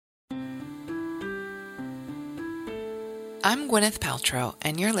I'm Gwyneth Paltrow,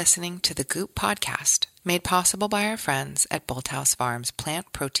 and you're listening to the Goop podcast, made possible by our friends at Bolthouse Farms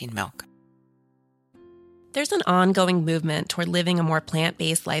Plant Protein Milk. There's an ongoing movement toward living a more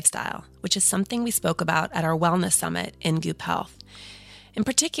plant-based lifestyle, which is something we spoke about at our wellness summit in Goop Health. In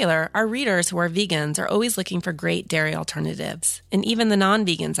particular, our readers who are vegans are always looking for great dairy alternatives, and even the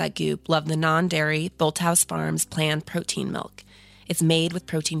non-vegans at Goop love the non-dairy Bolthouse Farms Plant Protein Milk. It's made with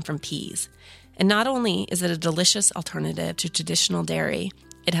protein from peas. And not only is it a delicious alternative to traditional dairy,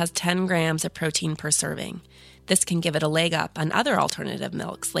 it has 10 grams of protein per serving. This can give it a leg up on other alternative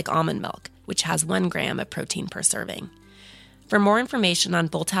milks like almond milk, which has 1 gram of protein per serving. For more information on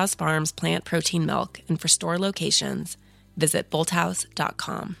Bolthouse Farms Plant Protein Milk and for store locations, visit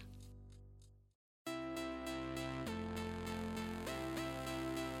bolthouse.com.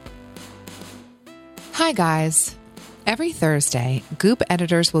 Hi, guys. Every Thursday, Goop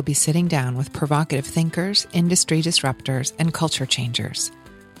editors will be sitting down with provocative thinkers, industry disruptors, and culture changers.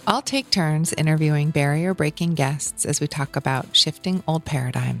 I'll take turns interviewing barrier-breaking guests as we talk about shifting old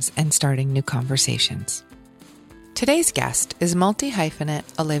paradigms and starting new conversations. Today's guest is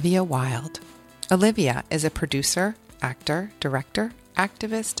multi-hyphenate Olivia Wilde. Olivia is a producer, actor, director,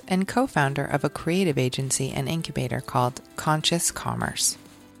 activist, and co-founder of a creative agency and incubator called Conscious Commerce.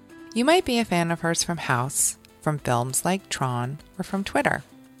 You might be a fan of hers from House, from films like Tron, or from Twitter.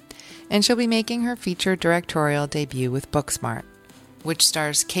 And she'll be making her feature directorial debut with Booksmart, which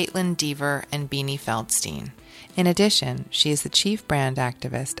stars Caitlin Dever and Beanie Feldstein. In addition, she is the chief brand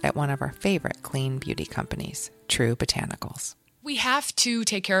activist at one of our favorite clean beauty companies, True Botanicals. We have to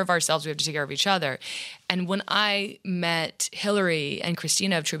take care of ourselves. We have to take care of each other. And when I met Hillary and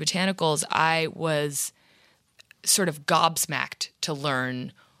Christina of True Botanicals, I was sort of gobsmacked to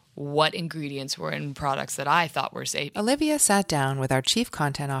learn what ingredients were in products that I thought were safe. Olivia sat down with our Chief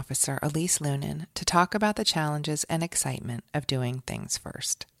Content Officer, Elise Lunin, to talk about the challenges and excitement of doing things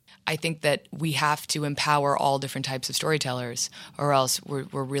first. I think that we have to empower all different types of storytellers, or else we're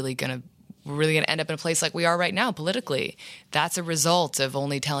really going to end up in a place like we are right now politically. That's a result of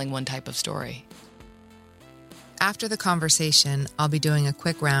only telling one type of story. After the conversation, I'll be doing a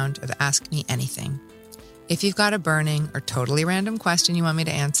quick round of Ask Me Anything. If you've got a burning or totally random question you want me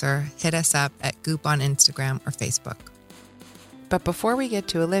to answer, hit us up at Goop on Instagram or Facebook. But before we get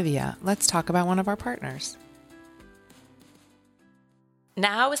to Olivia, let's talk about one of our partners.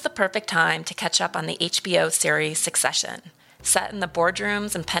 Now is the perfect time to catch up on the HBO series Succession. Set in the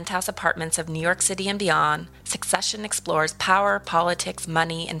boardrooms and penthouse apartments of New York City and beyond, Succession explores power, politics,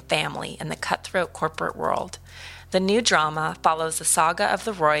 money, and family in the cutthroat corporate world. The new drama follows the saga of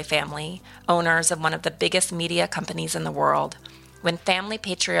the Roy family, owners of one of the biggest media companies in the world. When family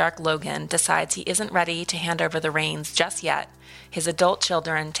patriarch Logan decides he isn't ready to hand over the reins just yet, his adult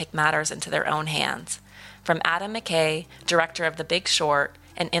children take matters into their own hands. From Adam McKay, director of The Big Short,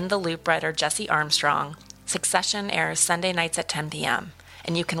 and In the Loop writer Jesse Armstrong, Succession airs Sunday nights at 10 p.m.,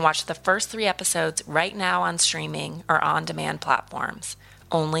 and you can watch the first 3 episodes right now on streaming or on-demand platforms,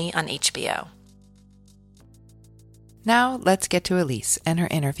 only on HBO. Now, let's get to Elise and her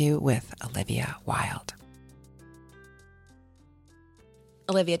interview with Olivia Wilde.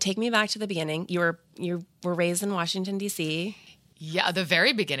 Olivia, take me back to the beginning. You were raised in Washington, D.C. Yeah, the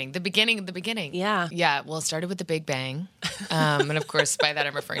very beginning, the beginning of the beginning. Yeah. Yeah, well, it started with the Big Bang. And of course, by that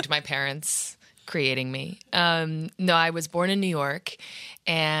I'm referring to my parents creating me. No, I was born in New York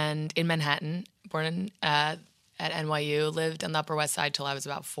and in Manhattan, born at NYU, lived on the Upper West Side till I was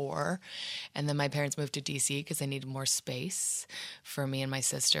about 4. And then my parents moved to D.C. because they needed more space for me and my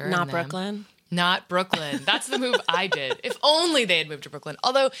sister. Not Brooklyn? Not Brooklyn. That's the move I did. If only they had moved to Brooklyn.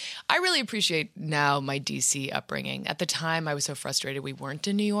 Although I really appreciate now my D.C. upbringing. At the time, I was so frustrated we weren't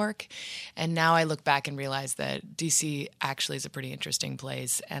in New York. And now I look back and realize that D.C. actually is a pretty interesting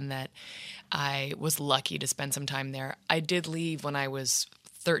place and that I was lucky to spend some time there. I did leave when I was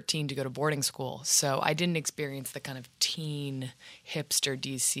 13 to go to boarding school. So I didn't experience the kind of teen hipster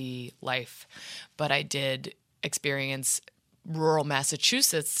DC life, but I did experience rural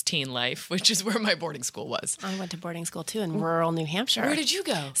Massachusetts teen life, which is where my boarding school was. I went to boarding school too in rural New Hampshire. Where did you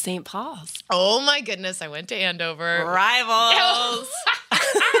go? St. Paul's. Oh my goodness, I went to Andover. Rivals.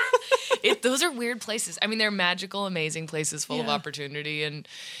 Those are weird places. I mean, they're magical, amazing places full of opportunity and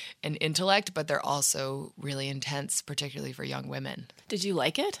intellect, but they're also really intense, particularly for young women. Did you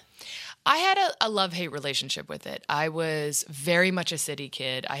like it? I had a love-hate relationship with it. I was very much a city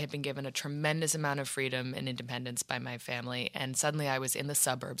kid. I had been given a tremendous amount of freedom and independence by my family, and suddenly I was in the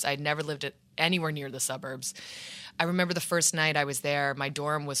suburbs. I'd never lived anywhere near the suburbs. I remember the first night I was there, my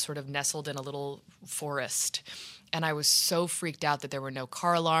dorm was sort of nestled in a little forest, And I was so freaked out that there were no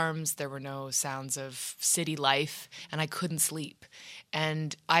car alarms, there were no sounds of city life, and I couldn't sleep.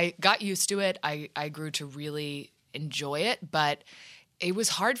 And I got used to it. I grew to really enjoy it, but it was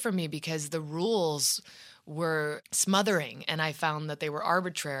hard for me because the rules were smothering, and I found that they were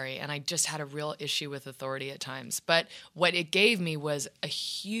arbitrary, and I just had a real issue with authority at times. But what it gave me was a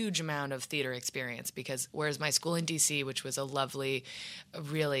huge amount of theater experience, because whereas my school in D.C., which was a lovely,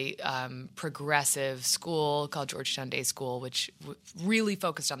 really progressive school called Georgetown Day School, which really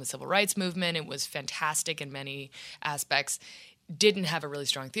focused on the civil rights movement, it was fantastic in many aspects, didn't have a really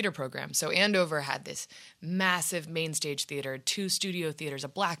strong theater program. So Andover had this massive main stage theater, 2 studio theaters, a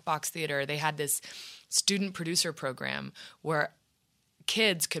black box theater. They had this student producer program where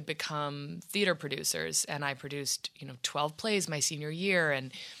kids could become theater producers. And I produced, 12 plays my senior year.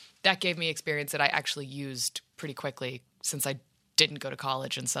 And that gave me experience that I actually used pretty quickly, since I didn't go to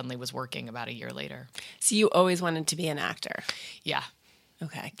college and suddenly was working about a year later. So you always wanted to be an actor? Yeah.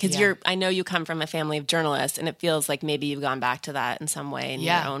 Okay. Because Yeah. I know you come from a family of journalists, and it feels like maybe you've gone back to that in some way in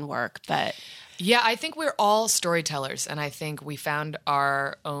Yeah. your own work. But yeah, I think we're all storytellers, and I think we found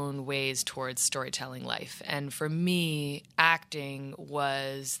our own ways towards storytelling life. And for me, acting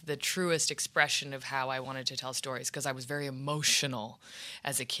was the truest expression of how I wanted to tell stories, because I was very emotional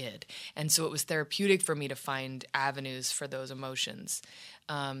as a kid. And so it was therapeutic for me to find avenues for those emotions.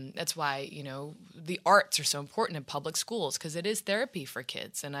 That's why, the arts are so important in public schools, because it is therapy for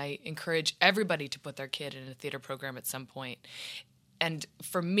kids. And I encourage everybody to put their kid in a theater program at some point. And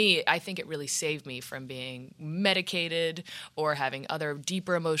for me, I think it really saved me from being medicated or having other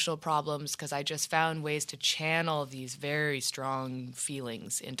deeper emotional problems, because I just found ways to channel these very strong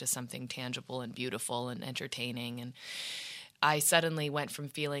feelings into something tangible and beautiful and entertaining. And I suddenly went from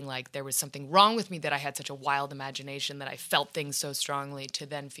feeling like there was something wrong with me, that I had such a wild imagination, that I felt things so strongly, to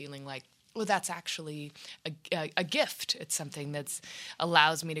then feeling like, well, that's actually a gift. It's something that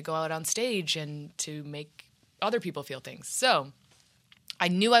allows me to go out on stage and to make other people feel things. So I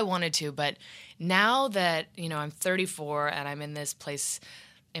knew I wanted to, but now that, I'm 34 and I'm in this place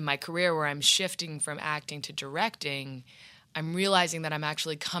in my career where I'm shifting from acting to directing, I'm realizing that I'm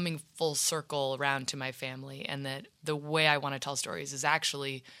actually coming full circle around to my family, and that the way I want to tell stories is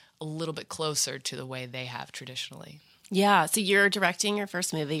actually a little bit closer to the way they have traditionally. yeah, so you're directing your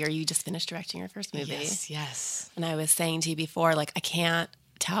first movie, or you just finished directing your first movie. Yes. And I was saying to you before, I can't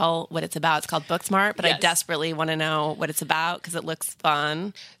tell what it's about. It's called Booksmart, but I Yes. desperately want to know what it's about, because it looks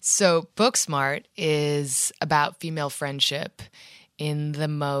fun. So Booksmart is about female friendship in the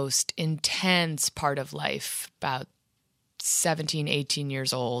most intense part of life, about 17, 18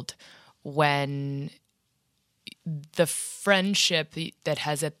 years old, when the friendship that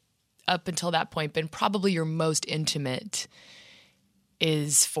has up until that point been probably your most intimate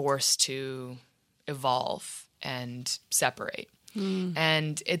is forced to evolve and separate.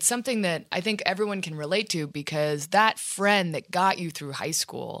 And it's something that I think everyone can relate to, because that friend that got you through high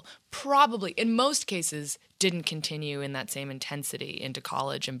school probably, in most cases, didn't continue in that same intensity into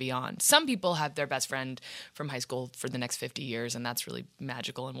college and beyond. Some people have their best friend from high school for the next 50 years, and that's really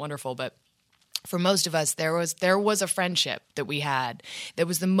magical and wonderful. But for most of us, there was a friendship that we had that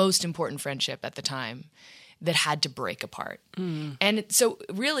was the most important friendship at the time, that had to break apart. And so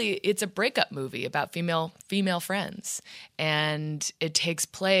really it's a breakup movie about female friends. And it takes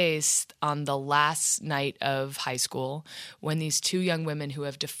place on the last night of high school, when these 2 young women who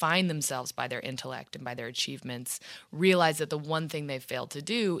have defined themselves by their intellect and by their achievements realize that the one thing they've failed to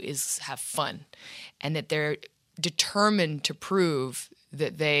do is have fun, and that they're determined to prove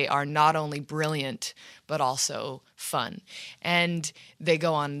that they are not only brilliant, but also fun. And they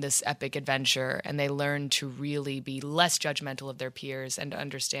go on this epic adventure, and they learn to really be less judgmental of their peers, and to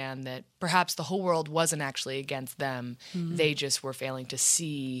understand that perhaps the whole world wasn't actually against them. They just were failing to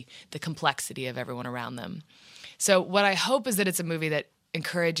see the complexity of everyone around them. So what I hope is that it's a movie that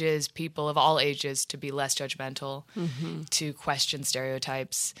encourages people of all ages to be less judgmental, to question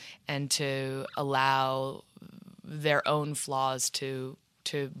stereotypes, and to allow their own flaws to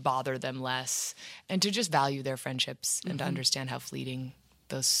bother them less, and to just value their friendships, and to understand how fleeting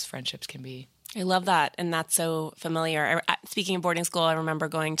those friendships can be. I love that. And that's so familiar. Speaking of boarding school, I remember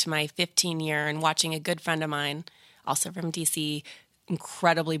going to my 15 year and watching a good friend of mine, also from DC,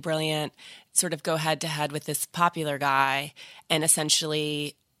 incredibly brilliant, sort of go head to head with this popular guy. And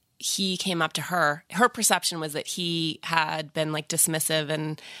essentially he came up to her. Her perception was that he had been dismissive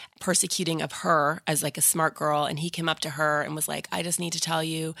and persecuting of her as a smart girl. And he came up to her and was like, I just need to tell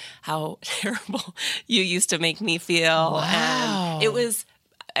you how terrible you used to make me feel. Wow. And it was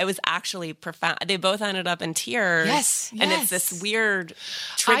it was actually profound. They both ended up in tears. Yes. And it's this weird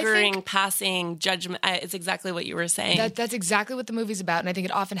triggering, passing judgment. It's exactly what you were saying. That's exactly what the movie's about. And I think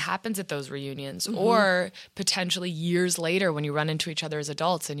it often happens at those reunions or potentially years later when you run into each other as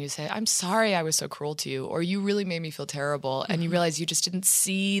adults and you say, I'm sorry I was so cruel to you, or you really made me feel terrible. And you realize you just didn't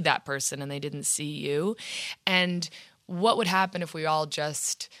see that person and they didn't see you. And what would happen if we all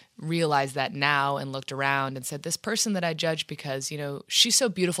just realized that now and looked around and said, this person that I judge because, you know, she's so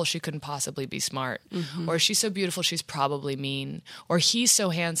beautiful she couldn't possibly be smart, or she's so beautiful she's probably mean, or he's so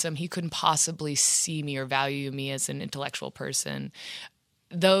handsome he couldn't possibly see me or value me as an intellectual person.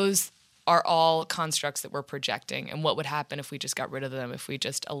 Those are all constructs that we're projecting. And what would happen if we just got rid of them, if we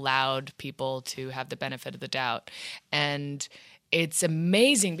just allowed people to have the benefit of the doubt? And it's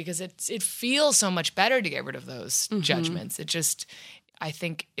amazing because it feels so much better to get rid of those judgments. I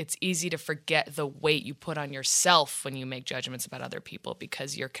think it's easy to forget the weight you put on yourself when you make judgments about other people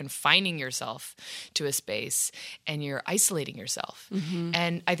because you're confining yourself to a space and you're isolating yourself.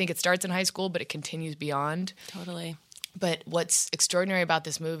 And I think it starts in high school, but it continues beyond. Totally. But what's extraordinary about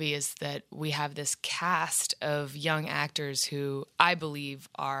this movie is that we have this cast of young actors who I believe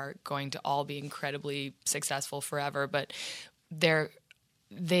are going to all be incredibly successful forever, but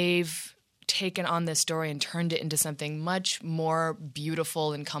they've taken on this story and turned it into something much more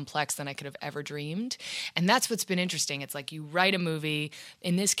beautiful and complex than I could have ever dreamed. And that's what's been interesting. It's like you write a movie.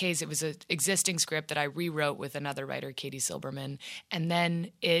 In this case, it was an existing script that I rewrote with another writer, Katie Silberman, and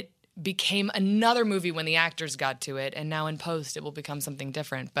then it became another movie when the actors got to it, and now in post it will become something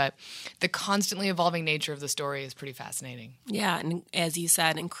different. But the constantly evolving nature of the story is pretty fascinating. Yeah, and as you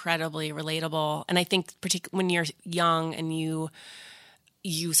said, incredibly relatable. And I think when you're young and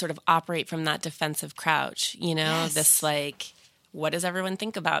you sort of operate from that defensive crouch, you know, this like, what does everyone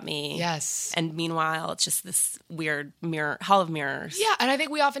think about me? Yes. And meanwhile, it's just this weird hall of mirrors. Yeah, and I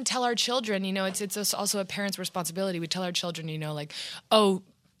think we often tell our children, you know, it's also a parent's responsibility. We tell our children, you know, like, oh,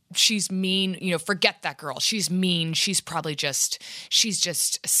 she's mean, you know, forget that girl. She's mean. She's just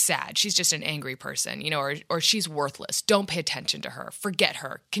sad. She's just an angry person, you know, or she's worthless. Don't pay attention to her. Forget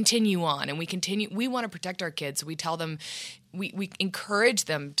her. Continue on. And we want to protect our kids. So we tell them, we encourage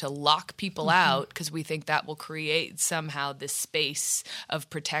them to lock people out because we think that will create somehow this space of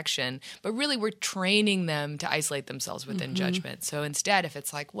protection. But really we're training them to isolate themselves within judgment. So instead, if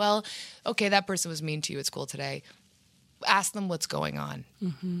it's like, well, okay, that person was mean to you at school today, ask them what's going on.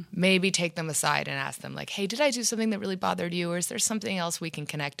 Maybe take them aside and ask them like, hey, did I do something that really bothered you? Or is there something else we can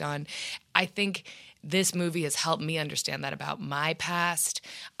connect on? I think this movie has helped me understand that about my past.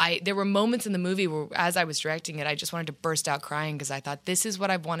 There were moments in the movie where, as I was directing it, I just wanted to burst out crying because I thought, this is what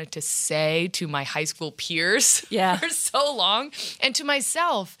I've wanted to say to my high school peers for so long, and to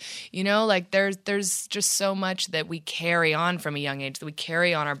myself. You know, like there's just so much that we carry on from a young age, that we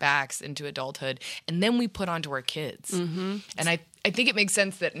carry on our backs into adulthood, and then we put onto our kids. And I think it makes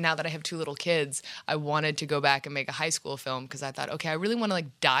sense that now that I have two little kids, I wanted to go back and make a high school film because I thought, okay, I really want to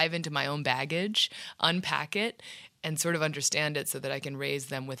like dive into my own baggage, unpack it, and sort of understand it so that I can raise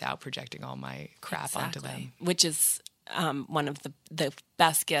them without projecting all my crap onto them. Which is one of the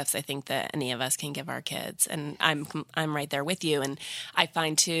best gifts I think that any of us can give our kids. And I'm right there with you. And I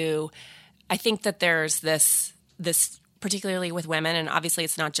find too, I think that there's this particularly with women, and obviously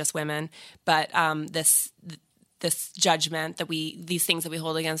it's not just women, but this judgment that these things that we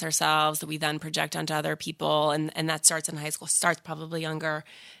hold against ourselves that we then project onto other people, and that starts in high school, starts probably younger,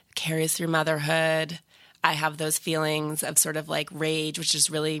 carries through motherhood. I have those feelings of sort of like rage, which is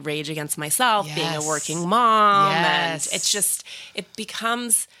really rage against myself, being a working mom. And it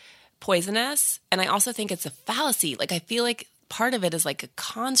becomes poisonous. And I also think it's a fallacy. Like I feel like part of it is like a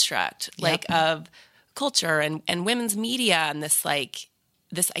construct, like of culture and women's media, and this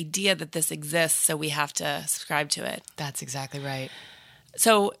idea that this exists, so we have to subscribe to it. That's exactly right.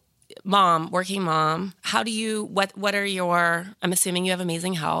 So, working mom, how do you, what are your, I'm assuming you have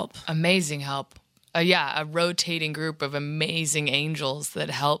amazing help. Amazing help. A rotating group of amazing angels that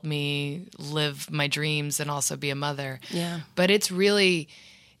help me live my dreams and also be a mother. Yeah. But it's really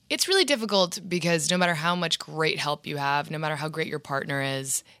difficult because no matter how much great help you have, no matter how great your partner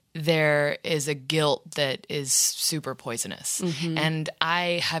is, there is a guilt that is super poisonous. And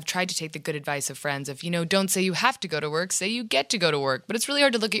I have tried to take the good advice of friends of, don't say you have to go to work, say you get to go to work. But it's really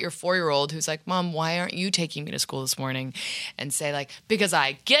hard to look at your 4-year-old who's like, Mom, why aren't you taking me to school this morning? And say like, because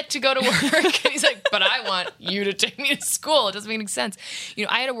I get to go to work. And he's like, but I want you to take me to school. It doesn't make any sense.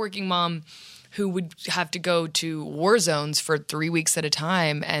 I had a working mom who would have to go to war zones for 3 weeks at a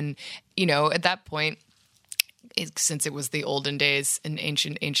time. And, at that point, since it was the olden days and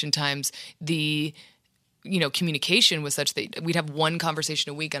ancient times, the communication was such that we'd have one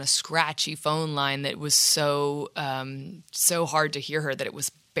conversation a week on a scratchy phone line that was so hard to hear her that it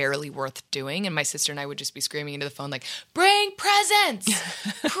was barely worth doing. And my sister and I would just be screaming into the phone like, bring presents,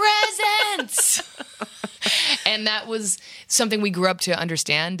 presents. And that was something we grew up to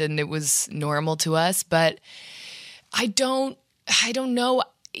understand, and it was normal to us. But I don't know.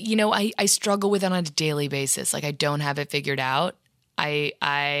 I struggle with it on a daily basis. Like, I don't have it figured out.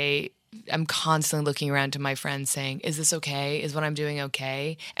 I'm constantly looking around to my friends saying, is this okay? Is what I'm doing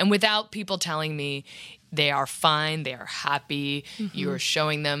okay? And without people telling me they are fine, they are happy, you're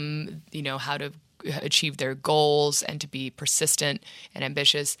showing them, how to achieve their goals and to be persistent and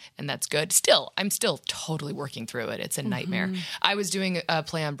ambitious, and that's good. Still, I'm still totally working through it. It's a nightmare. I was doing a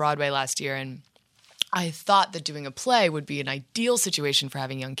play on Broadway last year, and I thought that doing a play would be an ideal situation for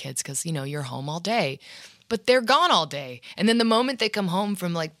having young kids because, you're home all day. But they're gone all day. And then the moment they come home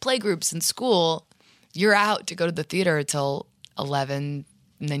from like play groups in school, you're out to go to the theater until 11,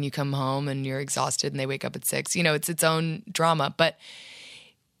 and then you come home and you're exhausted and they wake up at 6. It's its own drama. But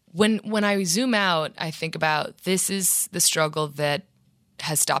when I zoom out, I think about this is the struggle that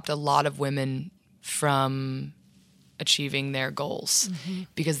has stopped a lot of women from achieving their goals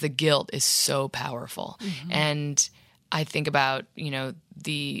because the guilt is so powerful. And I think about,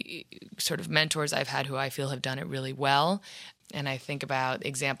 the sort of mentors I've had who I feel have done it really well. And I think about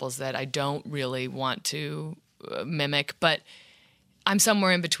examples that I don't really want to mimic, but I'm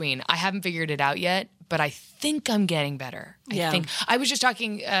somewhere in between. I haven't figured it out yet, but I think I'm getting better. I was just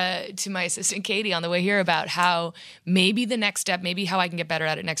talking to my assistant, Katie, on the way here about how maybe the next step, maybe how I can get better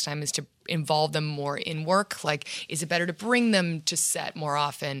at it next time is to involve them more in work. Like, is it better to bring them to set more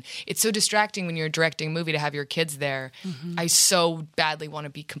often? It's so distracting when you're directing a movie to have your kids there. I so badly want to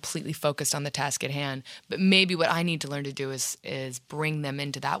be completely focused on the task at hand. But maybe what I need to learn to do is bring them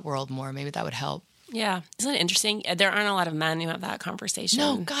into that world more. Maybe that would help. Yeah. Isn't it interesting? There aren't a lot of men who have that conversation.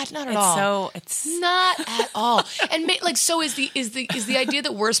 No, God, not at all. It's not at all. And so is the idea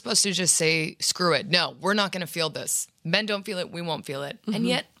that we're supposed to just say, screw it. No, we're not going to feel this. Men don't feel it. We won't feel it. And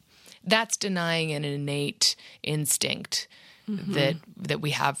yet that's denying an innate instinct that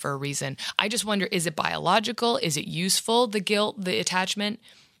we have for a reason. I just wonder, is it biological? Is it useful, the guilt, the attachment?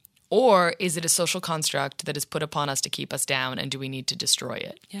 Or is it a social construct that is put upon us to keep us down, and do we need to destroy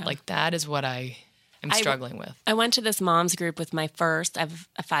it? Yeah. Like, that is what I'm struggling with. I went to this mom's group with my first. I have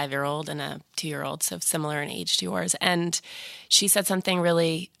a 5-year-old and a 2-year-old, so similar in age to yours. And she said something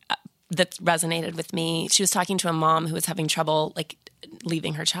really that resonated with me. She was talking to a mom who was having trouble, like,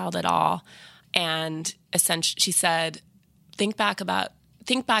 leaving her child at all. And essentially, she said, think back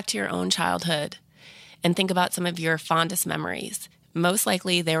to your own childhood and think about some of your fondest memories. Most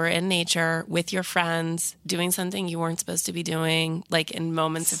likely they were in nature with your friends, doing something you weren't supposed to be doing, like in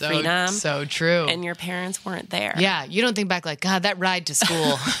moments of freedom. So true. And your parents weren't there. Yeah. You don't think back like, God, that ride to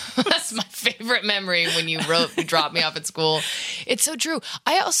school. That's my favorite memory when you dropped me off at school. It's so true.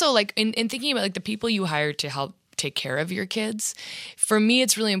 I also like in thinking about like the people you hire to help take care of your kids. For me,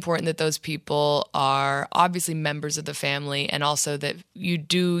 it's really important that those people are obviously members of the family, and also that you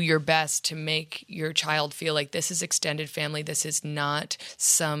do your best to make your child feel like this is extended family. This is not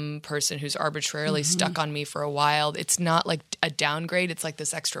some person who's arbitrarily stuck on me for a while. It's not like a downgrade. It's like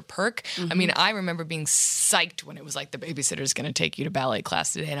this extra perk. I mean, I remember being psyched when it was like the babysitter's going to take you to ballet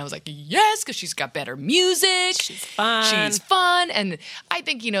class today. And I was like, yes, because she's got better music. She's fun. And I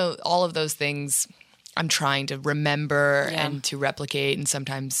think, all of those things I'm trying to remember and to replicate, and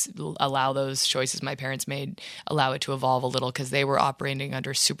sometimes allow those choices my parents made, allow it to evolve a little, because they were operating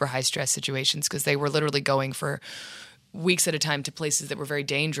under super high stress situations, because they were literally going for weeks at a time to places that were very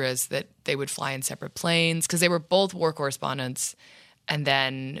dangerous, that they would fly in separate planes, because they were both war correspondents and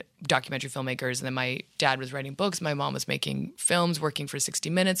then documentary filmmakers. And then my dad was writing books. My mom was making films, working for 60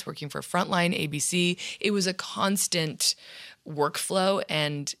 Minutes, working for Frontline, ABC. It was a constant workflow.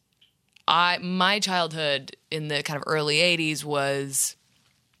 And my childhood in the kind of early 80s was,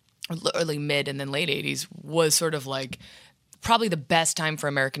 early mid and then late 80s was sort of like probably the best time for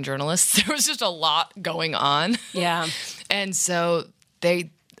American journalists. There was just a lot going on. Yeah. And so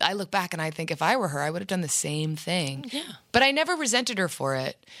I look back and I think if I were her, I would have done the same thing. Yeah. But I never resented her for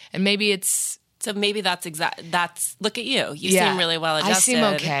it. And maybe it's... So maybe that's look at you. You seem really well adjusted. I seem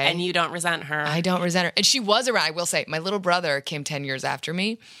okay. And you don't resent her. I don't resent her. And she was around, I will say. My little brother came 10 years after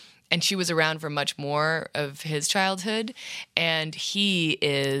me. And she was around for much more of his childhood. And he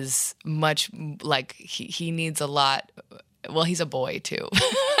is much like, he needs a lot. Well, he's a boy too.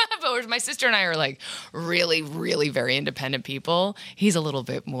 know, my sister and I are like really, really very independent people. He's a little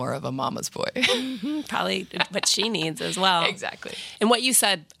bit more of a mama's boy. Probably what she needs as well. Exactly. And what you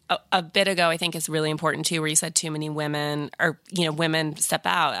said a bit ago, I think is really important too, where you said too many women women step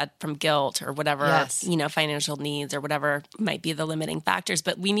out from guilt or whatever, Yes. Financial needs or whatever might be the limiting factors.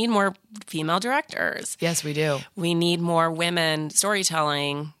 But we need more female directors. Yes, we do. We need more women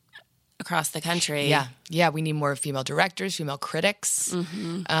storytelling across the country. Yeah, we need more female directors, female critics.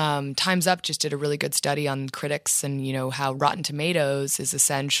 Time's Up just did a really good study on critics and, how Rotten Tomatoes is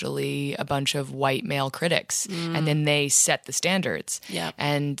essentially a bunch of white male critics. And then they set the standards. Yeah.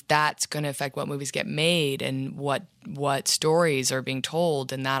 And that's going to affect what movies get made and what stories are being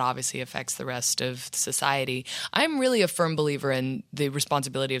told. And that obviously affects the rest of society. I'm really a firm believer in the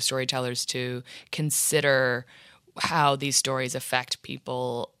responsibility of storytellers to consider how these stories affect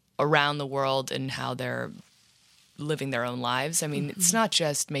people around the world and how they're living their own lives. I mean, it's not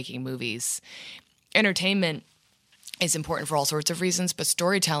just making movies. Entertainment is important for all sorts of reasons, but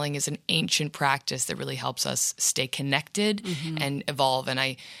storytelling is an ancient practice that really helps us stay connected and evolve. And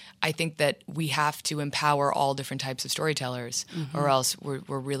I think that we have to empower all different types of storytellers, or else we're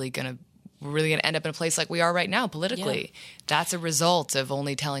really going to end up in a place like we are right now politically. Yeah. That's a result of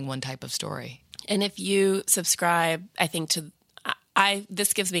only telling one type of story. And if you subscribe, I think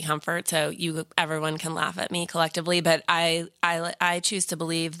this gives me comfort, so everyone can laugh at me collectively, but I choose to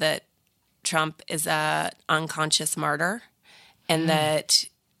believe that Trump is a unconscious martyr, and that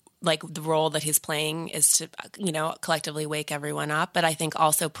the role that he's playing is to collectively wake everyone up, but I think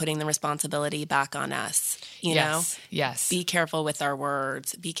also putting the responsibility back on us. Yes. Be careful with our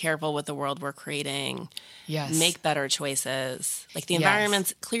words. Be careful with the world we're creating. Yes. Make better choices. The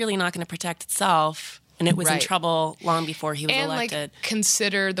environment's clearly not going to protect itself. And it was in trouble long before he was elected.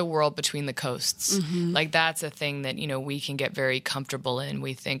 Consider the world between the coasts. That's a thing that, we can get very comfortable in.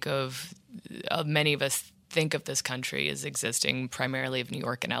 We think of many of us think of this country as existing primarily of New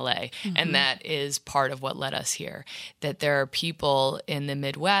York and LA. And that is part of what led us here. That there are people in the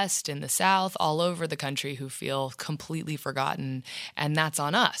Midwest, in the South, all over the country who feel completely forgotten. And that's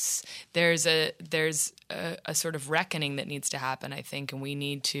on us. There's a sort of reckoning that needs to happen, I think, and we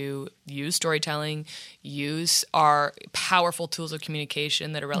need to use storytelling, use our powerful tools of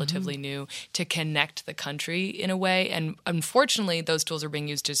communication that are relatively new to connect the country in a way. And unfortunately, those tools are being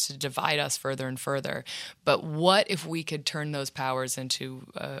used just to divide us further and further. But what if we could turn those powers into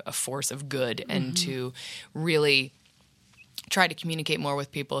a force of good and to really try to communicate more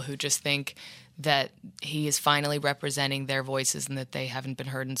with people who just think that he is finally representing their voices and that they haven't been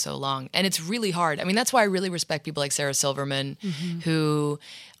heard in so long. And it's really hard. I mean, that's why I really respect people like Sarah Silverman, who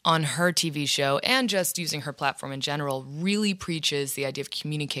on her TV show and just using her platform in general really preaches the idea of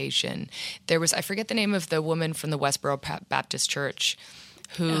communication. There was, I forget the name of the woman from the Westboro Baptist Church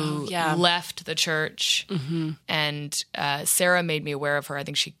who left the church. And Sarah made me aware of her. I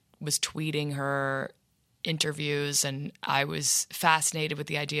think she was tweeting her interviews, and I was fascinated with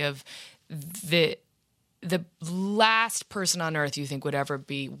the idea of the last person on earth you think would ever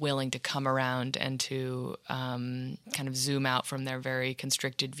be willing to come around and to kind of zoom out from their very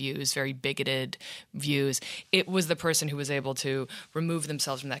constricted views, very bigoted views. It was the person who was able to remove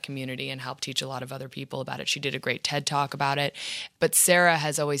themselves from that community and help teach a lot of other people about it. She did a great TED Talk about it. But Sarah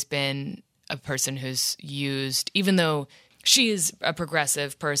has always been a person who's used, even though she is a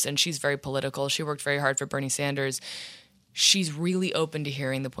progressive person, she's very political, she worked very hard for Bernie Sanders, she's really open to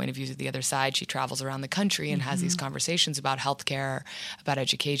hearing the point of views of the other side. She travels around the country and has these conversations about healthcare, about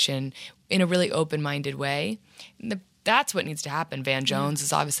education in a really open-minded way. And that's what needs to happen. Van Jones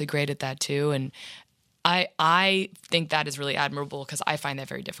is obviously great at that too. And I think that is really admirable because I find that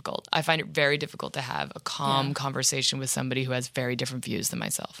very difficult. I find it very difficult to have a calm conversation with somebody who has very different views than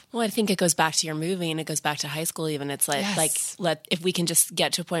myself. Well, I think it goes back to your movie and it goes back to high school even. It's if we can just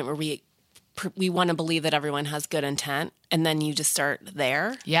get to a point where we want to believe that everyone has good intent, and then you just start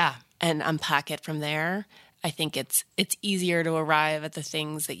there and unpack it from there. I think it's easier to arrive at the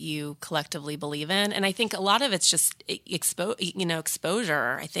things that you collectively believe in. And I think a lot of it's just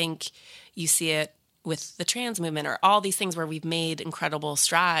exposure. I think you see it with the trans movement or all these things where we've made incredible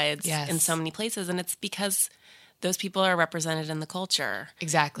strides in so many places. And it's because those people are represented in the culture.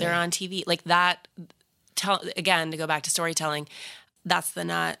 Exactly. They're on TV. Like that, again, to go back to storytelling, that's the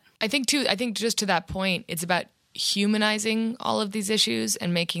nut. I think just to that point, it's about humanizing all of these issues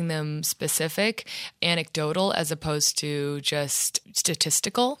and making them specific, anecdotal, as opposed to just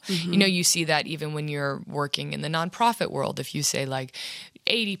statistical. You see that even when you're working in the nonprofit world. If you say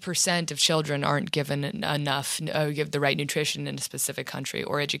 80% of children aren't given enough, give the right nutrition in a specific country,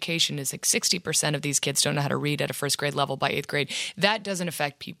 or education is like 60% of these kids don't know how to read at a first grade level by 8th grade. That doesn't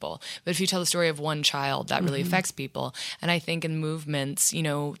affect people. But if you tell the story of one child, that really affects people. And I think in movements,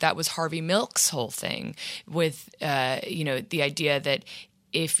 that was Harvey Milk's whole thing with, the idea that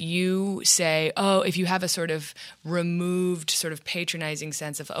if you say, if you have a sort of removed, sort of patronizing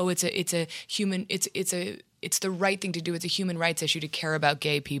sense of, it's the right thing to do. It's a human rights issue to care about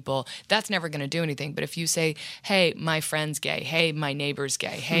gay people. That's never going to do anything. But if you say, hey, my friend's gay. Hey, my neighbor's gay.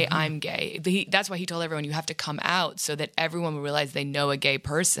 Hey, I'm gay. That's why he told everyone you have to come out so that everyone will realize they know a gay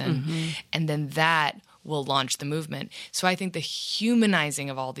person. And then that will launch the movement. So I think the humanizing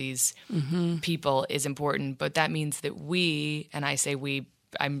of all these people is important. But that means that we, and I say we,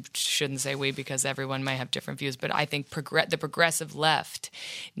 I shouldn't say we because everyone might have different views, but I think the progressive left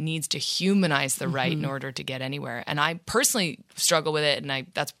needs to humanize the right in order to get anywhere. And I personally struggle with it, and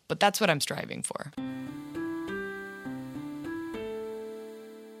that's what I'm striving for.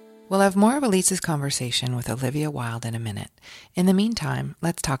 We'll have more of Elise's conversation with Olivia Wilde in a minute. In the meantime,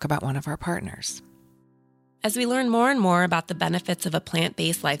 let's talk about one of our partners. As we learn more and more about the benefits of a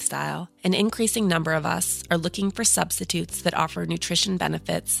plant-based lifestyle, an increasing number of us are looking for substitutes that offer nutrition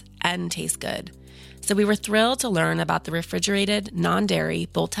benefits and taste good. So we were thrilled to learn about the refrigerated, non-dairy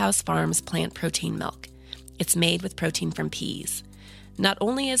Bolthouse Farms plant protein milk. It's made with protein from peas. Not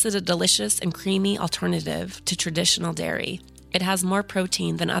only is it a delicious and creamy alternative to traditional dairy, it has more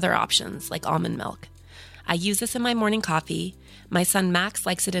protein than other options like almond milk. I use this in my morning coffee. My son Max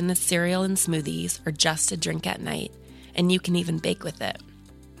likes it in his cereal and smoothies or just to drink at night, and you can even bake with it.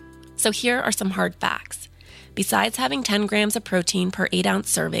 So here are some hard facts. Besides having 10 grams of protein per 8-ounce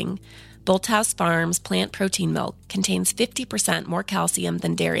serving, Bolthouse Farms plant protein milk contains 50% more calcium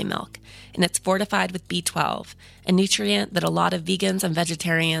than dairy milk, and it's fortified with B12, a nutrient that a lot of vegans and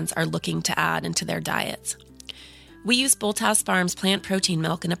vegetarians are looking to add into their diets. We use Bolthouse Farms plant protein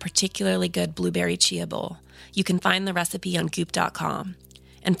milk in a particularly good blueberry chia bowl. You can find the recipe on goop.com.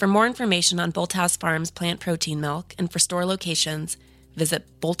 And for more information on Bolthouse Farms plant protein milk and for store locations,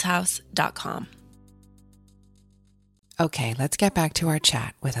 visit bolthouse.com. Okay, let's get back to our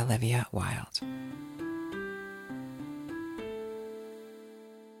chat with Olivia Wilde.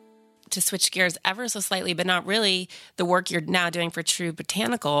 To switch gears ever so slightly, but not really, the work you're now doing for True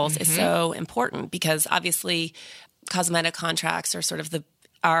Botanicals is so important because obviously cosmetic contracts are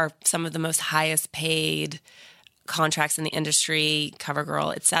are some of the most highest paid contracts in the industry,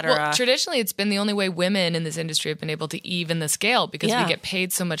 CoverGirl, et cetera. Well, traditionally, it's been the only way women in this industry have been able to even the scale because we get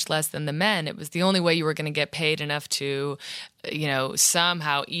paid so much less than the men. It was the only way you were going to get paid enough to,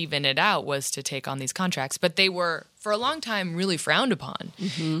 somehow even it out was to take on these contracts. But they were, for a long time, really frowned upon.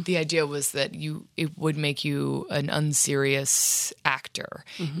 The idea was that it would make you an unserious actor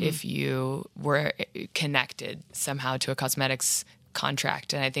if you were connected somehow to a cosmetics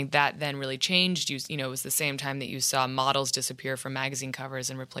contract. And I think that then really changed. It was the same time that you saw models disappear from magazine covers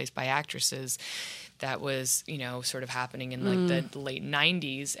and replaced by actresses. That was, sort of happening in the late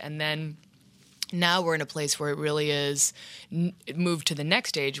 90s. And then now we're in a place where it really is moved to the next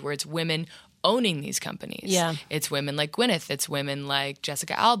stage where it's women owning these companies. Yeah. It's women like Gwyneth. It's women like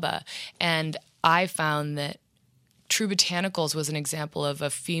Jessica Alba. And I found that True Botanicals was an example of a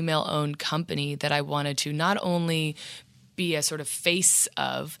female-owned company that I wanted to not only be a sort of face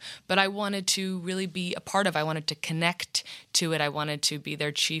of, but I wanted to really be a part of. I wanted to connect to it. I wanted to be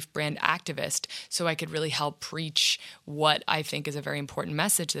their chief brand activist so I could really help preach what I think is a very important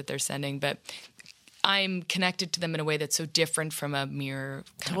message that they're sending. But I'm connected to them in a way that's so different from a mere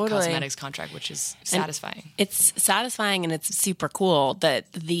kind of cosmetics contract, which is satisfying. And it's satisfying and it's super cool that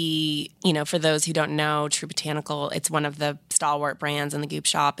for those who don't know, True Botanical, it's one of the stalwart brands in the Goop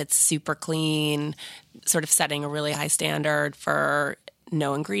shop. It's super clean, sort of setting a really high standard for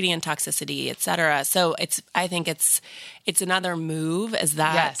no ingredient toxicity, et cetera. So I think it's another move as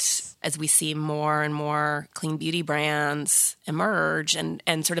we see more and more clean beauty brands emerge and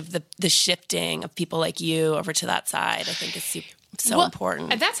sort of the shifting of people like you over to that side, I think is so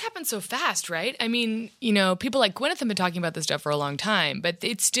important. And that's happened so fast, right? I mean, people like Gwyneth have been talking about this stuff for a long time, but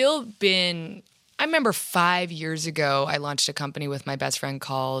it's still been... I remember 5 years ago, I launched a company with my best friend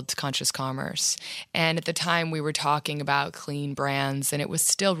called Conscious Commerce. And at the time, we were talking about clean brands, and it was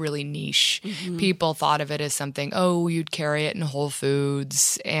still really niche. People thought of it as something, you'd carry it in Whole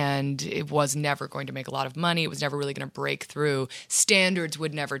Foods, and it was never going to make a lot of money. It was never really going to break through. Standards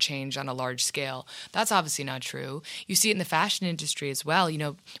would never change on a large scale. That's obviously not true. You see it in the fashion industry as well.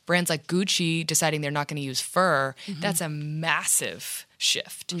 Brands like Gucci deciding they're not going to use fur, that's a massive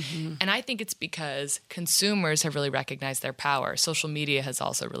shift. And I think it's because consumers have really recognized their power. Social media has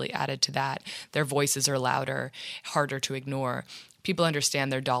also really added to that. Their voices are louder, harder to ignore. People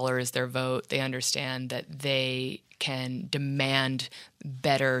understand their dollar is their vote. They understand that they can demand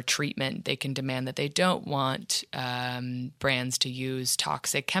better treatment. They can demand that they don't want brands to use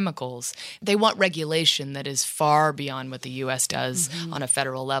toxic chemicals. They want regulation that is far beyond what the U.S. does on a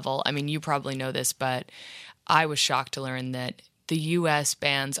federal level. I mean, you probably know this, but I was shocked to learn that the U.S.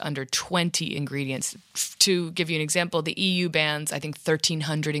 bans under 20 ingredients. To give you an example, the EU bans, I think,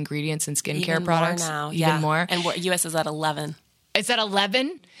 1,300 ingredients in skincare products. Even more now. Even more. And U.S. is at 11. It's at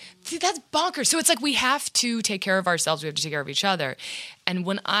 11? See, that's bonkers. So it's like we have to take care of ourselves. We have to take care of each other. And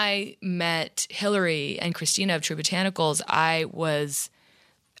when I met Hillary and Christina of True Botanicals, I was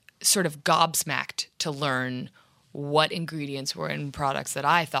sort of gobsmacked to learn what ingredients were in products that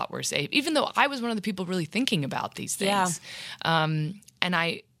I thought were safe, even though I was one of the people really thinking about these things.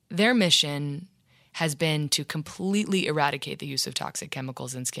 Yeah. Their mission has been to completely eradicate the use of toxic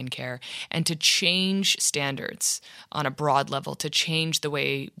chemicals in skincare and to change standards on a broad level, to change the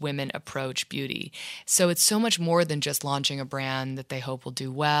way women approach beauty. So it's so much more than just launching a brand that they hope will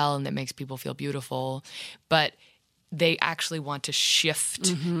do well and that makes people feel beautiful, but they actually want to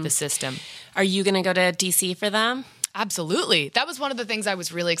shift the system. Are you going to go to DC for them? Absolutely. That was one of the things I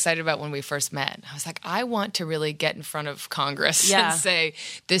was really excited about when we first met. I was like, I want to really get in front of Congress and say,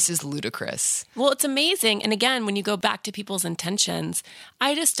 this is ludicrous. Well, it's amazing. And again, when you go back to people's intentions,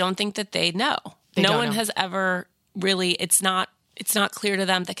 I just don't think that they know. No one has ever really, it's not clear to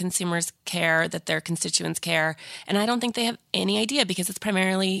them that consumers care, that their constituents care. And I don't think they have any idea because it's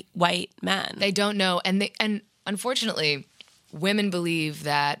primarily white men. They don't know. And unfortunately, women believe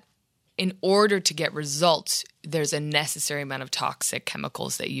that in order to get results, there's a necessary amount of toxic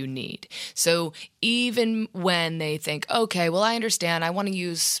chemicals that you need. So even when they think, okay, well, I understand, I want to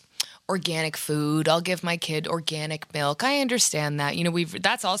use organic food, I'll give my kid organic milk. I understand that. You know,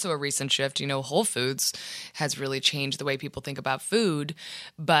 that's also a recent shift. You know, Whole Foods has really changed the way people think about food.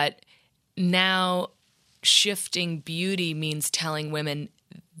 But now shifting beauty means telling women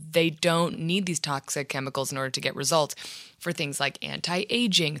they don't need these toxic chemicals in order to get results for things like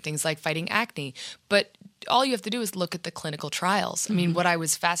anti-aging, things like fighting acne. But all you have to do is look at the clinical trials. I mean, what I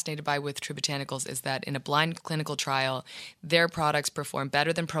was fascinated by with True Botanicals is that in a blind clinical trial, their products perform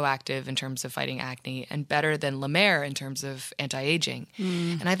better than Proactive in terms of fighting acne and better than La Mer in terms of anti-aging.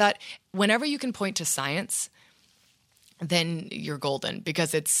 And I thought, whenever you can point to science, then you're golden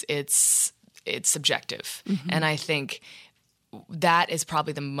because it's subjective. And I think that is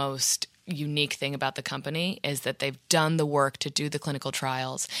probably the most unique thing about the company is that they've done the work to do the clinical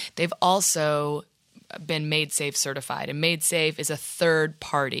trials. They've also been Made Safe certified. And Made Safe is a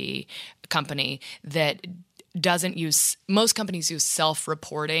third-party company that doesn't use – most companies use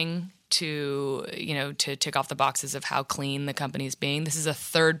self-reporting to tick off the boxes of how clean the company is being. This is a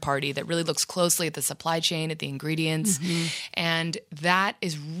third party that really looks closely at the supply chain, at the ingredients. And that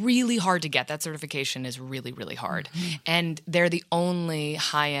is really hard to get. That certification is really, really hard. And they're the only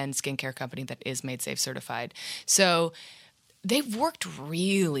high-end skincare company that is Made Safe certified. So they've worked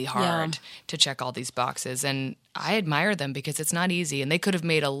really hard to check all these boxes. And I admire them because it's not easy. And they could have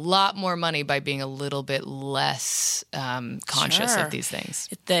made a lot more money by being a little bit less conscious of these things.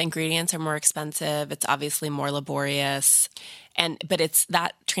 The ingredients are more expensive. It's obviously more laborious. But it's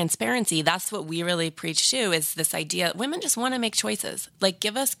that transparency. That's what we really preach to is this idea. Women just want to make choices. Like,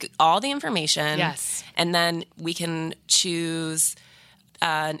 give us all the information. Yes. And then we can choose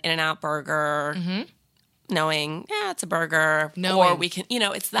an In-N-Out burger. Knowing, it's a burger, or we can,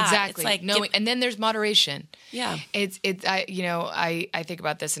 it's that. Exactly. It's like knowing, and then there's moderation. Yeah. I think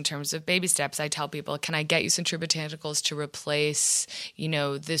about this in terms of baby steps. I tell people, can I get you some True Botanicals to replace,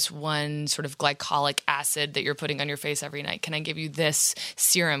 this one sort of glycolic acid that you're putting on your face every night? Can I give you this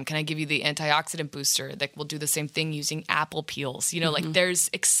serum? Can I give you the antioxidant booster that will do the same thing using apple peels? Like there's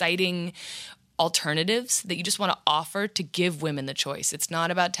exciting alternatives that you just want to offer to give women the choice. It's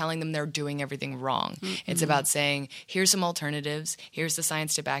not about telling them they're doing everything wrong. It's about saying, here's some alternatives. Here's the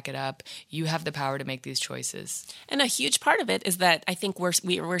science to back it up. You have the power to make these choices. And a huge part of it is that I think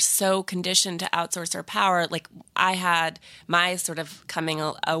we're so conditioned to outsource our power. Like I had my sort of coming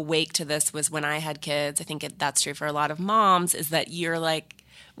awake to this was when I had kids. I think that's true for a lot of moms is that you're like,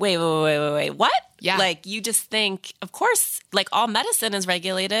 wait, what? Yeah. Like, you just think, of course, like, all medicine is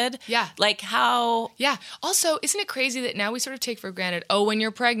regulated. Yeah. Like, how? Yeah. Also, isn't it crazy that now we sort of take for granted, when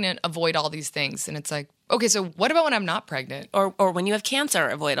you're pregnant, avoid all these things. And it's like, Okay, so what about when I'm not pregnant? Or when you have cancer,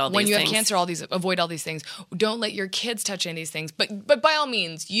 avoid all these things. When you have cancer, avoid all these things. Don't let your kids touch any of these things. But by all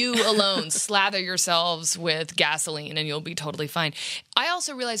means, you alone slather yourselves with gasoline and you'll be totally fine. I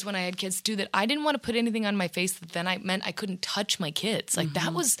also realized when I had kids too that I didn't want to put anything on my face that then I meant I couldn't touch my kids. Like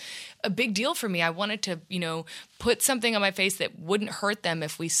that was a big deal for me. I wanted to, put something on my face that wouldn't hurt them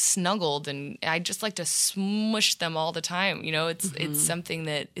if we snuggled, and I just like to smush them all the time. It's something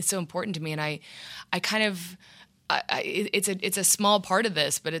that is so important to me, and I kind of it's a small part of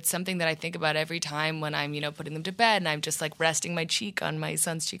this, but it's something that I think about every time when I'm putting them to bed, and I'm just like resting my cheek on my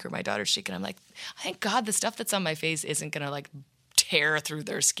son's cheek or my daughter's cheek, and I'm like, thank God the stuff that's on my face isn't gonna like tear through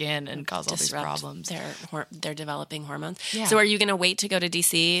their skin and cause all these problems. They're developing hormones. Yeah. So are you going to wait to go to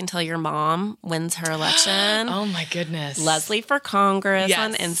D.C. until your mom wins her election? Oh my goodness. Leslie for Congress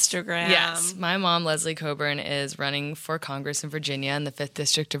on Instagram. Yes. My mom, Leslie Coburn, is running for Congress in Virginia, in the 5th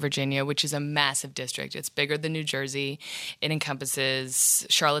District of Virginia, which is a massive district. It's bigger than New Jersey. It encompasses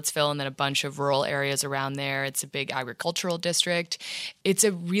Charlottesville and then a bunch of rural areas around there. It's a big agricultural district. It's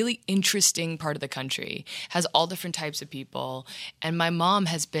a really interesting part of the country. Has all different types of people. And my mom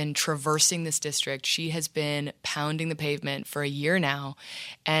has been traversing this district. She has been pounding the pavement for a year now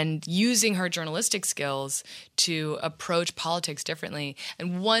and using her journalistic skills to approach politics differently.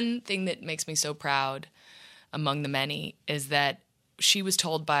 And one thing that makes me so proud among the many is that she was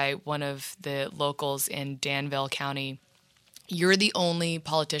told by one of the locals in Danville County, "You're the only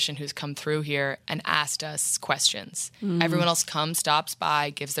politician who's come through here and asked us questions. Everyone else comes, stops by,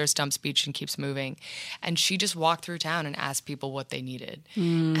 gives their stump speech, and keeps moving." And she just walked through town and asked people what they needed.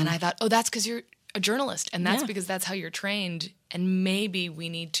 And I thought, that's because you're a journalist, and that's because that's how you're trained. And maybe we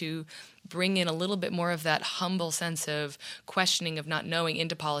need to bring in a little bit more of that humble sense of questioning, of not knowing,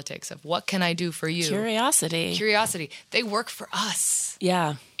 into politics, of what can I do for you? Curiosity. They work for us.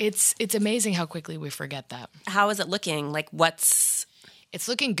 Yeah. It's amazing how quickly we forget that. How is it looking? Like It's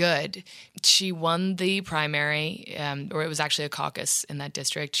looking good. She won the primary, or it was actually a caucus in that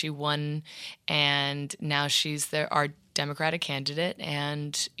district. She won, and now she's our Democratic candidate.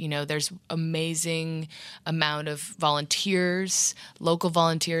 And, there's amazing amount of volunteers, local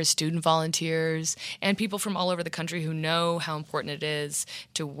volunteers, student volunteers, and people from all over the country who know how important it is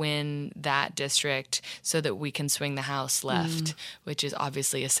to win that district so that we can swing the House left, which is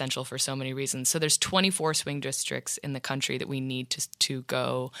obviously essential for so many reasons. So there's 24 swing districts in the country that we need to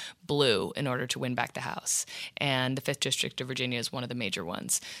go blue in order to win back the House. And the 5th District of Virginia is one of the major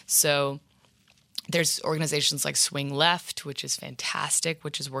ones. So there's organizations like Swing Left, which is fantastic,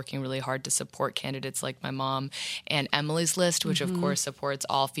 which is working really hard to support candidates like my mom, and Emily's List, which of course supports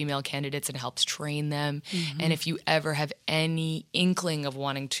all female candidates and helps train them. And if you ever have any inkling of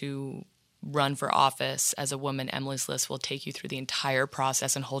wanting to run for office as a woman, Emily's List will take you through the entire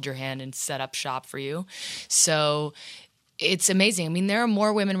process and hold your hand and set up shop for you. So it's amazing. I mean, there are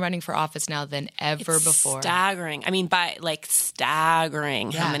more women running for office now than ever before. Staggering. I mean,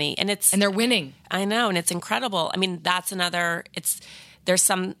 staggering how many. And they're winning. I know, and it's incredible. I mean, that's another, there's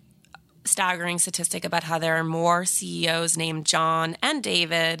some staggering statistic about how there are more CEOs named John and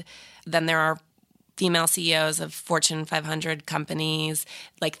David than there are female CEOs of Fortune 500 companies,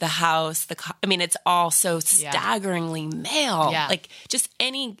 like the House. It's all so staggeringly male. Yeah. Like just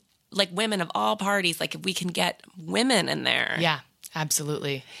any... like women of all parties, like if we can get women in there. Yeah,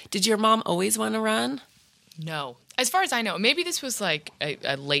 absolutely. Did your mom always want to run? No. As far as I know, maybe this was like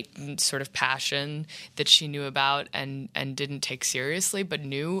a latent sort of passion that she knew about and didn't take seriously, but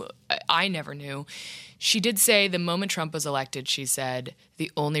knew. I never knew. She did say the moment Trump was elected, she said,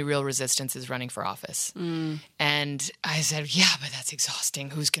 the only real resistance is running for office. And I said, yeah, but that's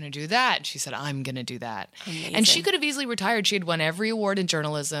exhausting. Who's going to do that? And she said, I'm going to do that. Amazing. And she could have easily retired. She had won every award in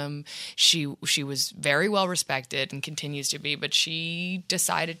journalism. She was very well respected and continues to be, but she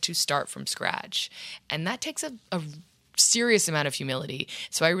decided to start from scratch. And that takes a serious amount of humility.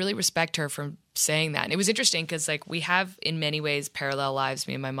 So I really respect her for saying that. And it was interesting because we have in many ways parallel lives,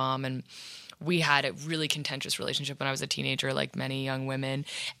 me and my mom, and we had a really contentious relationship when I was a teenager, like many young women.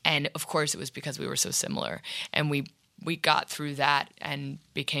 And of course it was because we were so similar. And we got through that and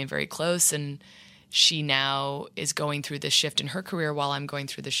became very close. And she now is going through this shift in her career while I'm going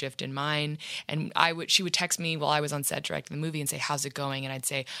through the shift in mine. And she would text me while I was on set directing the movie and say, how's it going? And I'd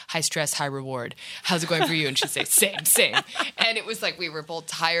say, high stress, high reward. How's it going for you? And she'd say, same. And it was like we were both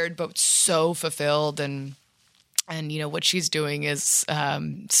tired, but so fulfilled. And what she's doing is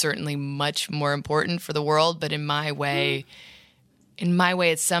certainly much more important for the world, but in my way, in my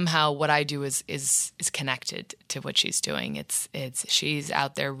way, it's somehow what I do is connected to what she's doing. It's she's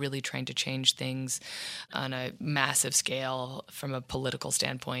out there really trying to change things on a massive scale from a political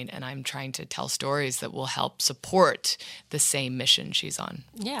standpoint, and I'm trying to tell stories that will help support the same mission she's on.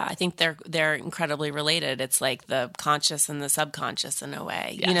 Yeah, I think they're incredibly related. It's like the conscious and the subconscious in a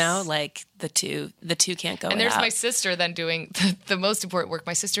way. Yes. You know, like the two can't go. And without. there's my sister then doing the most important work.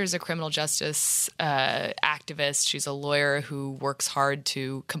 My sister is a criminal justice activist. She's a lawyer who works hard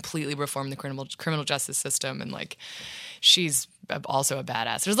to completely reform the criminal justice system, and like she's also a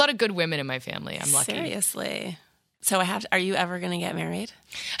badass. There's a lot of good women in my family. I'm lucky. Seriously. So are you ever going to get married?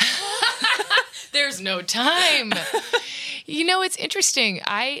 There's no time. You know, it's interesting.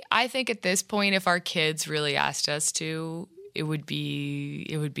 I think at this point, if our kids really asked us to, it would be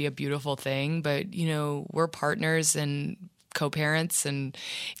a beautiful thing. But, you know, we're partners and co-parents, and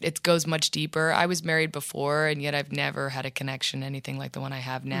it goes much deeper. I was married before, and yet I've never had a connection anything like the one I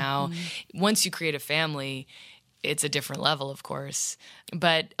have now. Mm-hmm. Once you create a family, it's a different level, of course.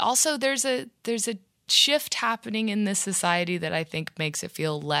 But also there's a shift happening in this society that I think makes it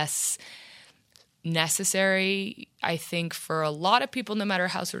feel less necessary. I think for a lot of people, no matter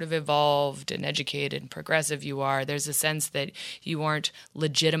how sort of evolved and educated and progressive you are, there's a sense that you aren't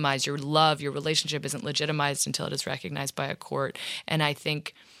legitimized. Your love, your relationship isn't legitimized until it is recognized by a court. And I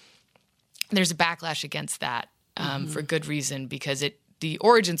think there's a backlash against that for good reason, because the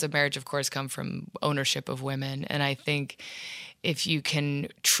origins of marriage, of course, come from ownership of women. And I think if you can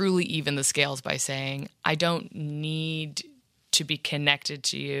truly even the scales by saying, I don't need to be connected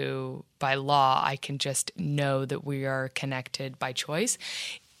to you by law, I can just know that we are connected by choice.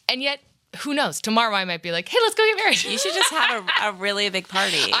 And yet, who knows? Tomorrow I might be like, hey, let's go get married. You should just have a really big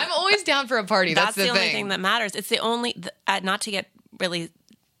party. I'm always down for a party. That's the only thing that matters. It's the only, not to get really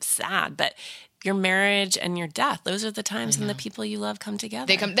sad, but your marriage and your death, those are the times when the people you love come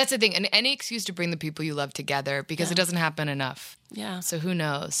together. That's the thing. And any excuse to bring the people you love together, because it doesn't happen enough. Yeah. So who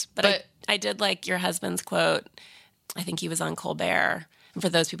knows? But I did like your husband's quote. I think he was on Colbert. And for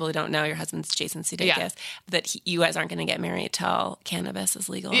those people who don't know, your husband's Jason Sudeikis, that you guys aren't going to get married till cannabis is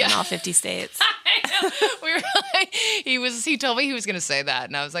legal in all 50 states. I know. We were like, he told me he was going to say that.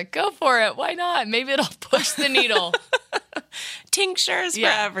 And I was like, go for it. Why not? Maybe it'll push the needle. Tinctures for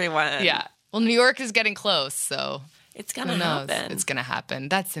everyone. Yeah. Well, New York is getting close, so it's going to happen. It's going to happen.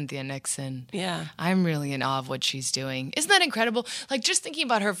 That's Cynthia Nixon. Yeah. I'm really in awe of what she's doing. Isn't that incredible? Like, just thinking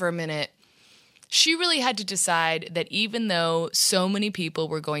about her for a minute, she really had to decide that even though so many people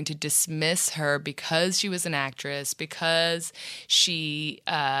were going to dismiss her because she was an actress, because she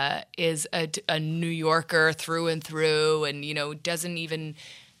is a New Yorker through and through, and, you know, doesn't even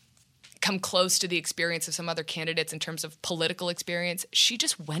come close to the experience of some other candidates in terms of political experience, she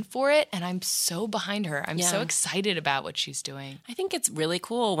just went for it, and I'm so behind her. I'm so excited about what she's doing. I think it's really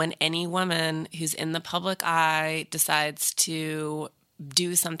cool when any woman who's in the public eye decides to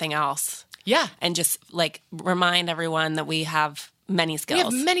do something else. Yeah. And just like remind everyone that we have many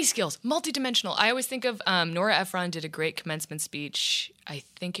skills. We have many skills, multidimensional. I always think of Nora Ephron did a great commencement speech. I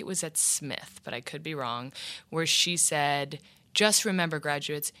think it was at Smith, but I could be wrong, where she said, just remember,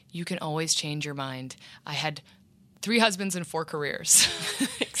 graduates, you can always change your mind. I had 3 husbands and 4 careers.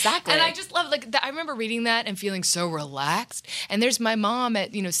 Exactly. And I just love, like, I remember reading that and feeling so relaxed. And there's my mom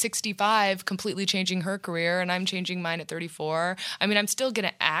at, 65, completely changing her career, and I'm changing mine at 34. I mean, I'm still going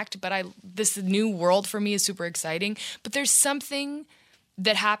to act, but this new world for me is super exciting. But there's something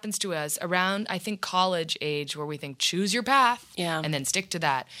that happens to us around, I think, college age, where we think, choose your path, and then stick to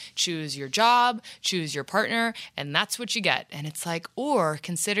that. Choose your job, choose your partner, and that's what you get. And it's like, or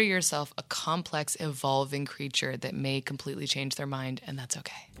consider yourself a complex, evolving creature that may completely change their mind, and that's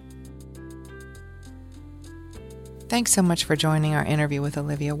okay. Thanks so much for joining our interview with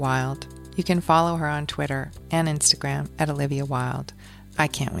Olivia Wilde. You can follow her on Twitter and Instagram at Olivia Wilde. I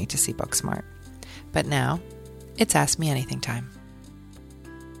can't wait to see Booksmart. But now, it's Ask Me Anything time.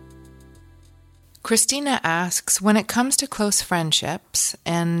 Christina asks, when it comes to close friendships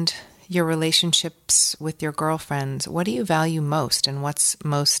and your relationships with your girlfriends, what do you value most and what's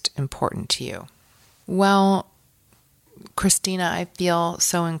most important to you? Well, Christina, I feel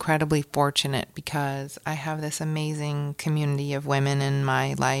so incredibly fortunate because I have this amazing community of women in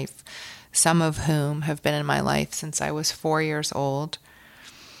my life, some of whom have been in my life since I was 4 years old,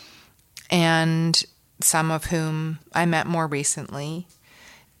 and some of whom I met more recently.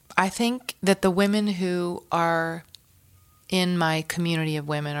 I think that the women who are in my community of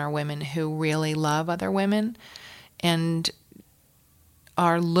women are women who really love other women and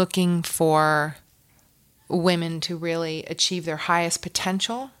are looking for women to really achieve their highest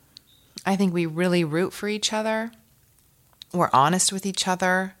potential. I think we really root for each other. We're honest with each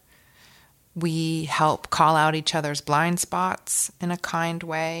other. We help call out each other's blind spots in a kind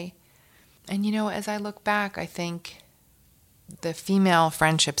way. And, as I look back, I think the female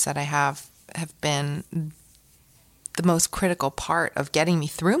friendships that I have been the most critical part of getting me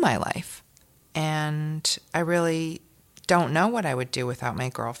through my life. And I really don't know what I would do without my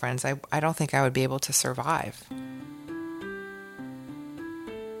girlfriends. I don't think I would be able to survive.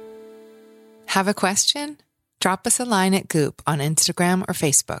 Have a question? Drop us a line at Goop on Instagram or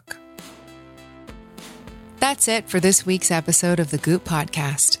Facebook. That's it for this week's episode of the Goop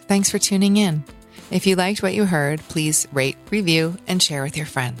Podcast. Thanks for tuning in. If you liked what you heard, please rate, review, and share with your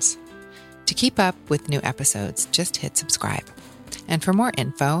friends. To keep up with new episodes, just hit subscribe. And for more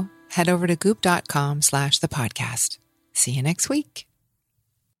info, head over to goop.com/thepodcast. See you next week.